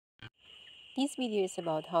This video is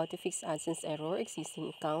about how to fix AdSense error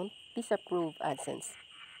existing account, Disapproved AdSense.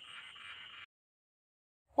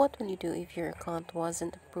 What will you do if your account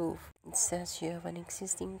wasn't approved? It says you have an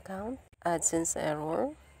existing account, AdSense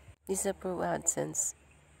error, Disapproved AdSense.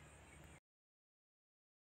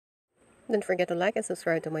 Don't forget to like and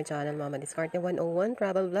subscribe to my channel, Mama Discarte 101,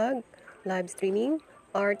 travel vlog, live streaming,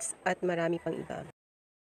 arts, at marami pang iba.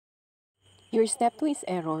 Your step 2 is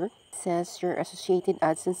error. It says your associated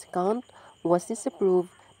AdSense account was disapproved.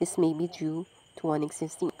 This may be due to an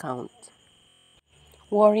existing account.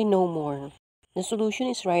 Worry no more. The solution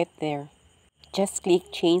is right there. Just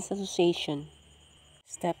click Change Association.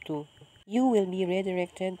 Step 2. You will be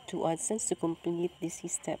redirected to AdSense to complete this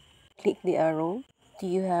step. Click the arrow. Do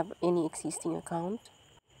you have any existing account?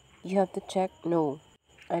 You have to check No.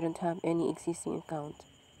 I don't have any existing account.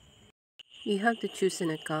 You have to choose an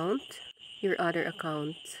account, your other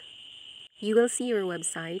account. You will see your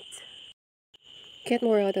website. Get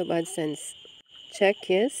more out of AdSense. Check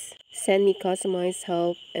Yes. Send me customized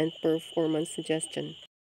help and performance suggestion.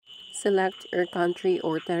 Select your country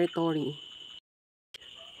or territory.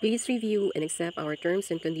 Please review and accept our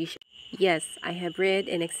terms and conditions. Yes, I have read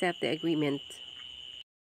and accept the agreement.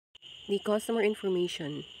 The customer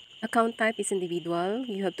information. Account type is individual.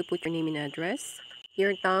 You have to put your name and address,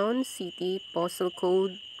 your town, city, postal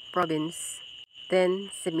code, province.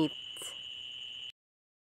 Then submit.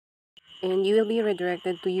 And you will be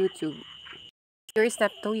redirected to YouTube. Your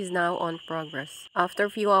step 2 is now on progress. After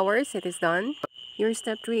a few hours, it is done. Your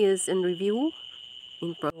step 3 is in review.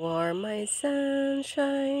 You are my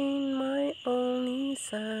sunshine, my only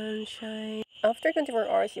sunshine. After 24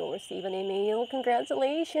 hours, you'll receive an email.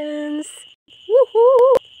 Congratulations!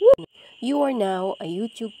 Woohoo! You are now a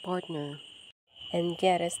YouTube partner. And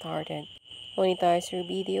get us started. Monetize your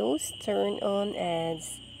videos, turn on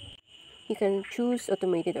ads. You can choose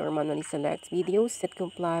automated or manually select videos that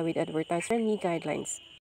comply with advertiser-friendly guidelines.